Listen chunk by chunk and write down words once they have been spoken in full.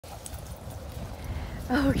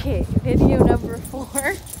Okay, video number 4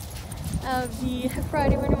 of the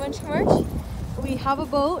Fri.Morn Munchkin March. We have a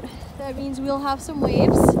boat. That means we'll have some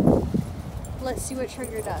waves. Let's see what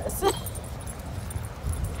Trigger does.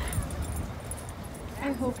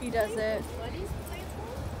 I hope he does it.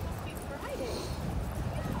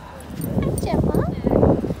 Hi, Gemma.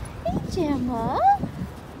 Hey, Gemma.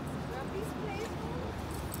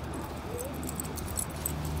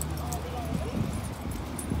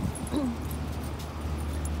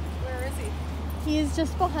 Where is he? He is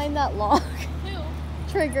just behind that log. Who?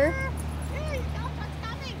 Trigger. Hey, stop, what's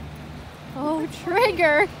coming? Oh,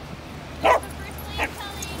 Trigger. The first lane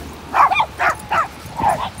coming.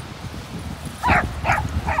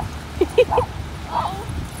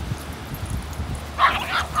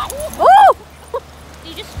 Oh! Did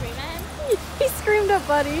you just scream at him? He screamed at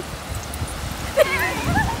Buddy. There he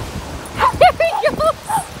goes.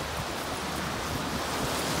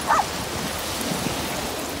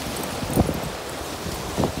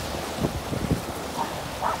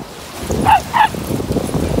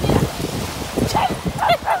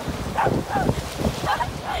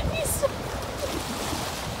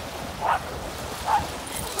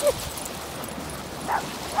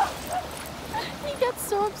 He gets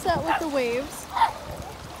so upset with the waves.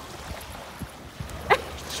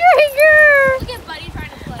 Trigger! Look at Buddy trying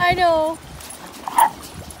to play. I know.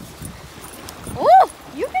 Oh,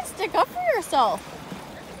 you can stick up for yourself.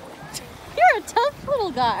 You're a tough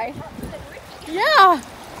little guy. Yeah.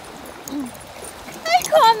 Hi,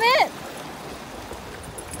 Komet.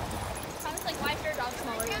 Comet's like, why is your dog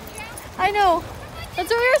smaller than me? I know. That's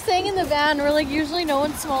what we were saying in the van. We're like, usually no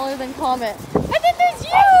one's smaller than Komet. And then there's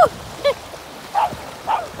you!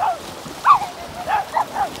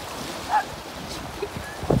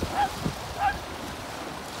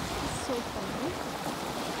 It's so funny.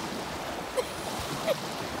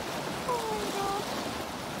 Oh my god.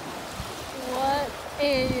 What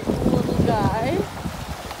a little guy.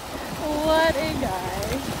 What a guy.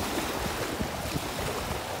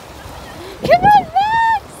 Come on,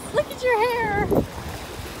 Max! Look at your hair.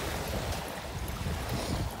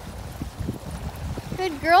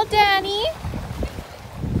 Good girl, Dani.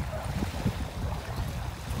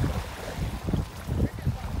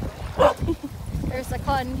 There's the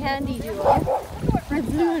cotton candy duo. The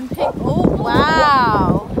blue and pink. Oh,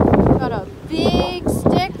 wow. Got a big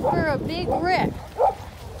stick for a big rip.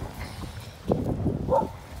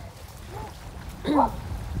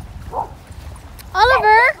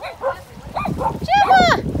 Oliver!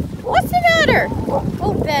 Gemma! What's the matter?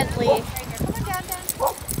 Oh, Bentley. Come on down, down.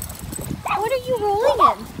 What are you rolling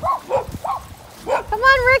in? Come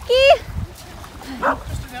on, Ricky!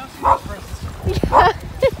 Yeah.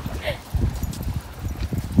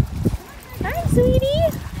 Hi,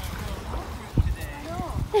 sweetie!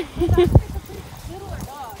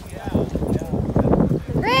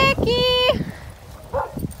 Ricky!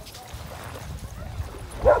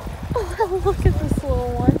 Oh, look at this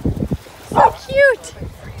little one. So cute!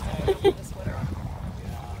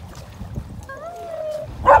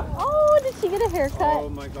 Oh, did she get a haircut? Oh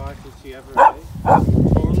my gosh, did she ever?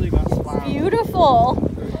 Totally got smiles. Beautiful.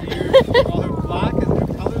 Her ears, well, her black and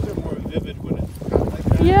her colors are more vivid when it's cut like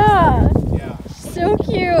that. Yeah. Yeah. So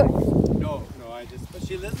cute. No, but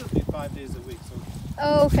she lives with me 5 days a week, so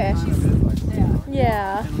Oh, okay. she kind of is like that.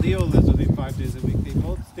 Yeah. And Leo lives with me 5 days a week. They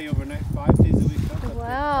both stay overnight 5 days a week. That's what they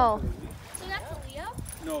Wow. do for the week. So that's a Leo?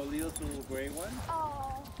 No, Leo's the little gray one.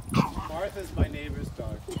 Oh. Martha's my neighbor's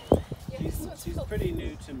dog. She's pretty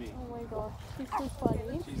new to me. Oh my gosh, she's so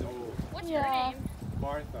funny. She's old. What's Yeah. her name?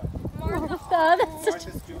 Martha. Martha. That's such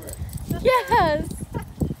Martha Stewart. yes.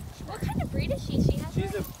 What kind of breed is she? She has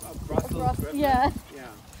She's a Brussels Griffon. Yeah, Yeah.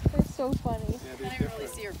 they're so funny. Yeah, they're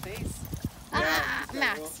different. her face. Yeah, Ah, she's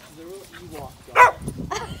Max. a little Ewok dog.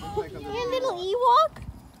 Looks like a Hey, little Ewok.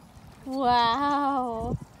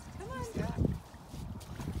 Wow. Come on.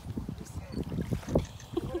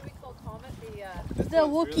 What do we call Komet? This The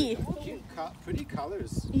one's Wookiee. Really cute, pretty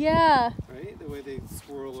colors, Yeah, right? The way they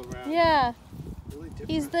swirl around. yeah. Really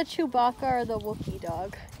different. He's the Chewbacca or the Wookiee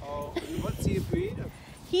dog. Oh, what's he a breed of?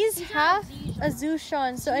 He's half a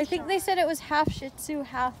Zushan, so I think they said it was half Shih Tzu,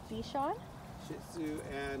 half Bichon. Shih Tzu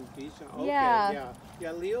and Bichon. Okay, Yeah.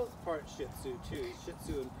 yeah. Leo's part Shih Tzu too. Shih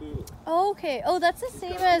Tzu and Poodle. Okay. Oh, that's the He's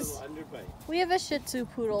same got a as little underbite. we have a Shih Tzu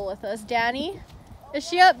poodle with us. Dani, is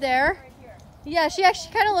she up there? Yeah, she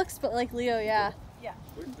actually kind of looks like Leo. Yeah.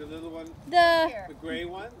 The little one, The the gray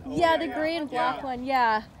one. Oh, yeah, the gray and black yeah. one.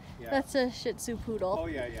 Yeah. Yeah. That's a Shih Tzu poodle. Oh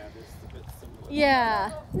yeah, yeah. There's a bit similar.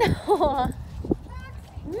 Yeah. No.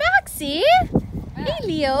 Maxie. Hey,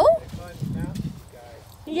 Leo. Fun, nasty guy.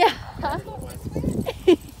 Yeah. Little one.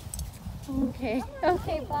 Okay. Okay.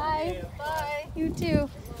 Okay, bye. Bye. You too.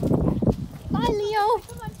 Bye, Leo.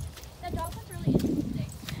 Come on. That dog one's really interesting.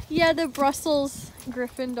 Yeah, the Brussels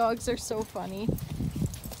Griffin dogs are so funny.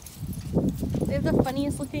 They have the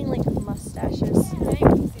funniest looking like mustaches. I didn't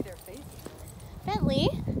even see their faces. Bentley,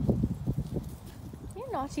 you're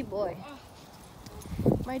a naughty boy.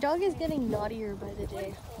 My dog is getting naughtier by the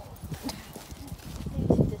day. I need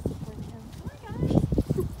to discipline him.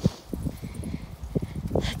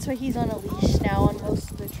 That's why he's on a leash now on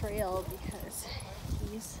most of the trail, because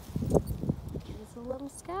he's a little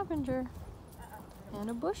scavenger and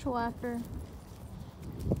a bushwhacker.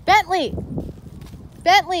 Bentley!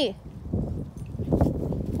 Bentley!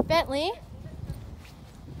 Bentley?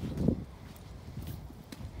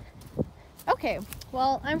 Okay,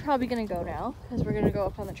 well, I'm probably gonna go now because we're gonna go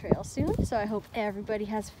up on the trail soon. So I hope everybody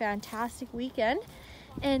has a fantastic weekend,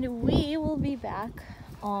 and we will be back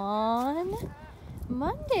on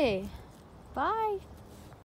Monday. Bye.